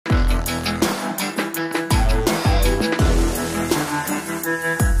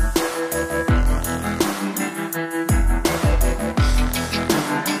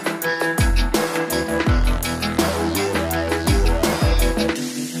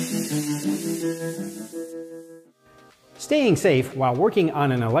Staying safe while working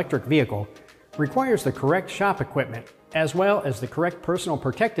on an electric vehicle requires the correct shop equipment, as well as the correct personal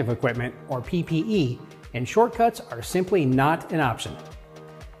protective equipment, or PPE, and shortcuts are simply not an option.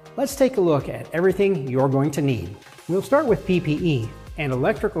 Let's take a look at everything you're going to need. We'll start with PPE, and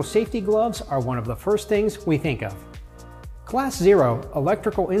electrical safety gloves are one of the first things we think of. Class 0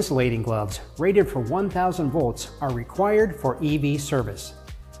 electrical insulating gloves rated for 1000 volts are required for EV service.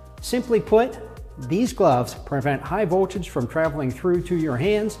 Simply put, these gloves prevent high voltage from traveling through to your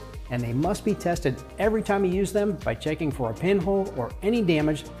hands, and they must be tested every time you use them by checking for a pinhole or any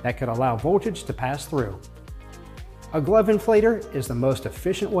damage that could allow voltage to pass through. A glove inflator is the most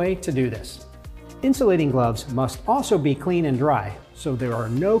efficient way to do this. Insulating gloves must also be clean and dry, so there are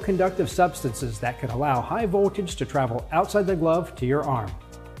no conductive substances that could allow high voltage to travel outside the glove to your arm.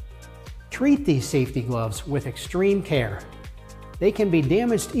 Treat these safety gloves with extreme care. They can be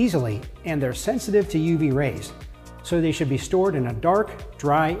damaged easily, and they're sensitive to UV rays, so they should be stored in a dark,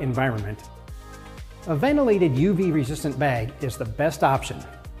 dry environment. A ventilated UV-resistant bag is the best option.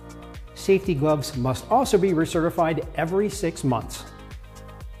 Safety gloves must also be recertified every 6 months.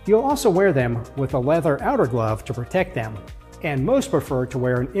 You'll also wear them with a leather outer glove to protect them, and most prefer to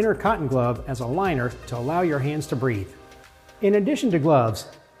wear an inner cotton glove as a liner to allow your hands to breathe. In addition to gloves,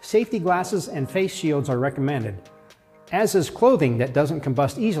 safety glasses and face shields are recommended, as is clothing that doesn't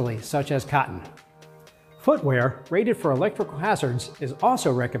combust easily, such as cotton. Footwear rated for electrical hazards is also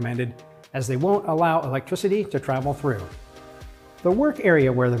recommended, as they won't allow electricity to travel through. The work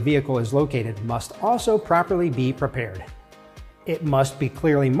area where the vehicle is located must also properly be prepared. It must be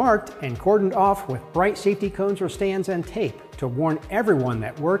clearly marked and cordoned off with bright safety cones or stands and tape to warn everyone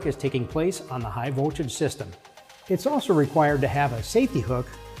that work is taking place on the high voltage system. It's also required to have a safety hook,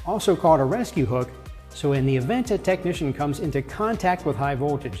 also called a rescue hook, so in the event a technician comes into contact with high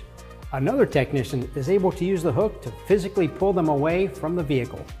voltage, another technician is able to use the hook to physically pull them away from the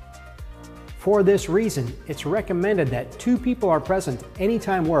vehicle. For this reason, it's recommended that 2 people are present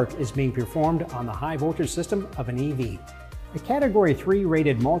anytime work is being performed on the high voltage system of an EV. A Category 3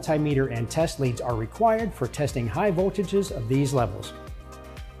 rated multimeter and test leads are required for testing high voltages of these levels.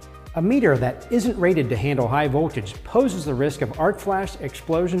 A meter that isn't rated to handle high voltage poses the risk of arc flash,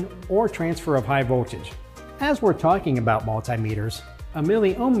 explosion, or transfer of high voltage. As we're talking about multimeters, a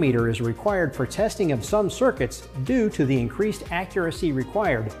milliohm meter is required for testing of some circuits due to the increased accuracy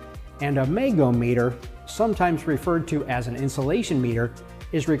required, and a megohm meter, sometimes referred to as an insulation meter,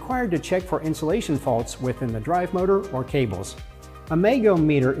 is required to check for insulation faults within the drive motor or cables. A megohm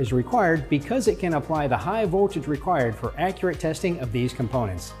meter is required because it can apply the high voltage required for accurate testing of these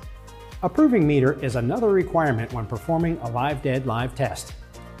components. A proving meter is another requirement when performing a live-dead live test.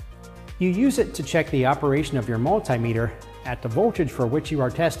 You use it to check the operation of your multimeter at the voltage for which you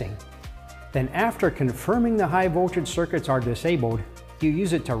are testing. Then after confirming the high voltage circuits are disabled, you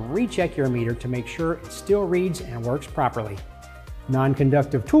use it to recheck your meter to make sure it still reads and works properly.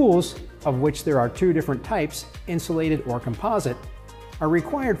 Non-conductive tools, of which there are 2 different types, insulated or composite, are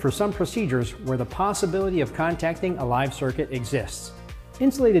required for some procedures where the possibility of contacting a live circuit exists.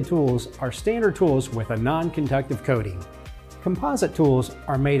 Insulated tools are standard tools with a non-conductive coating. Composite tools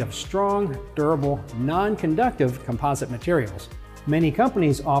are made of strong, durable, non-conductive composite materials. Many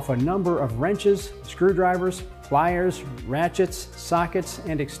companies offer a number of wrenches, screwdrivers, pliers, ratchets, sockets,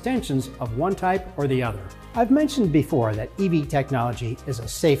 and extensions of one type or the other. I've mentioned before that EV technology is a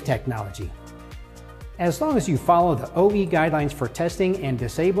safe technology. As long as you follow the OE guidelines for testing and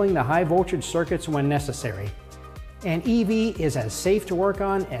disabling the high voltage circuits when necessary, an EV is as safe to work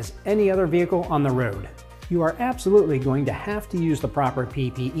on as any other vehicle on the road. You are absolutely going to have to use the proper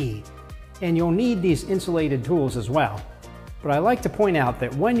PPE, and you'll need these insulated tools as well. But I like to point out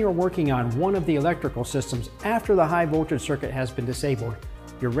that when you're working on one of the electrical systems after the high voltage circuit has been disabled,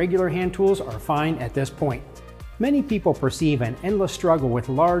 your regular hand tools are fine at this point. Many people perceive an endless struggle with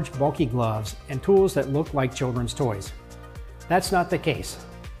large, bulky gloves and tools that look like children's toys. That's not the case.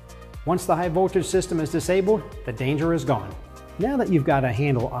 Once the high voltage system is disabled, the danger is gone. Now that you've got a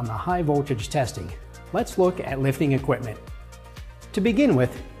handle on the high voltage testing, let's look at lifting equipment. To begin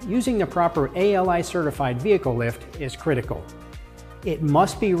with, using the proper ALI certified vehicle lift is critical. It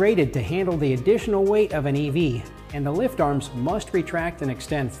must be rated to handle the additional weight of an EV, and the lift arms must retract and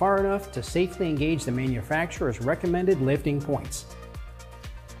extend far enough to safely engage the manufacturer's recommended lifting points.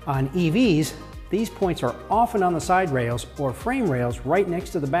 On EVs, these points are often on the side rails or frame rails right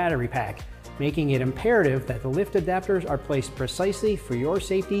next to the battery pack, making it imperative that the lift adapters are placed precisely for your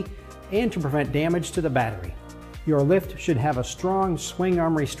safety and to prevent damage to the battery. Your lift should have a strong swing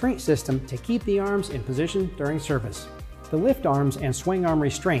arm restraint system to keep the arms in position during service. The lift arms and swing arm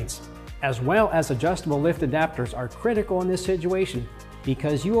restraints as well as adjustable lift adapters are critical in this situation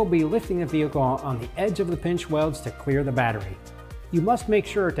because you will be lifting the vehicle on the edge of the pinch welds to clear the battery. You must make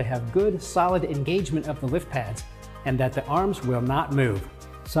sure to have good, solid engagement of the lift pads and that the arms will not move.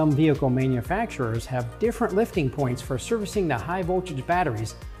 Some vehicle manufacturers have different lifting points for servicing the high voltage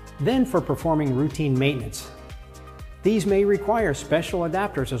batteries than for performing routine maintenance. These may require special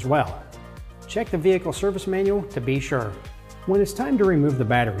adapters as well. Check the vehicle service manual to be sure. When it's time to remove the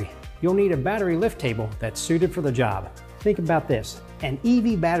battery, you'll need a battery lift table that's suited for the job. Think about this, an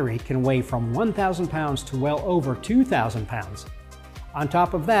EV battery can weigh from 1,000 pounds to well over 2,000 pounds. On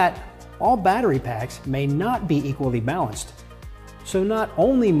top of that, all battery packs may not be equally balanced. So not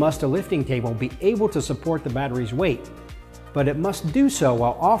only must a lifting table be able to support the battery's weight, but it must do so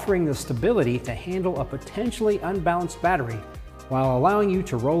while offering the stability to handle a potentially unbalanced battery while allowing you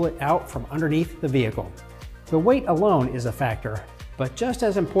to roll it out from underneath the vehicle. The weight alone is a factor, but just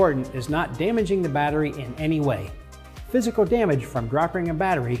as important is not damaging the battery in any way. Physical damage from dropping a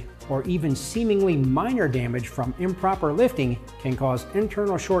battery or even seemingly minor damage from improper lifting can cause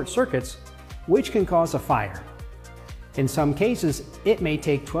internal short circuits, which can cause a fire. In some cases, it may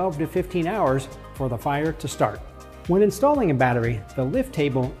take 12 to 15 hours for the fire to start. When installing a battery, the lift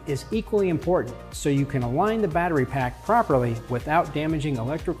table is equally important so you can align the battery pack properly without damaging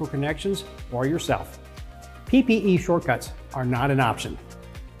electrical connections or yourself. PPE shortcuts are not an option.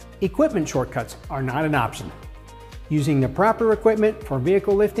 Equipment shortcuts are not an option. Using the proper equipment for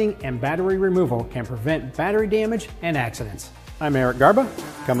vehicle lifting and battery removal can prevent battery damage and accidents. I'm Eric Garba,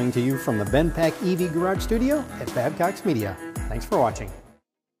 coming to you from the BenPak EV Garage Studio at Babcox Media. Thanks for watching.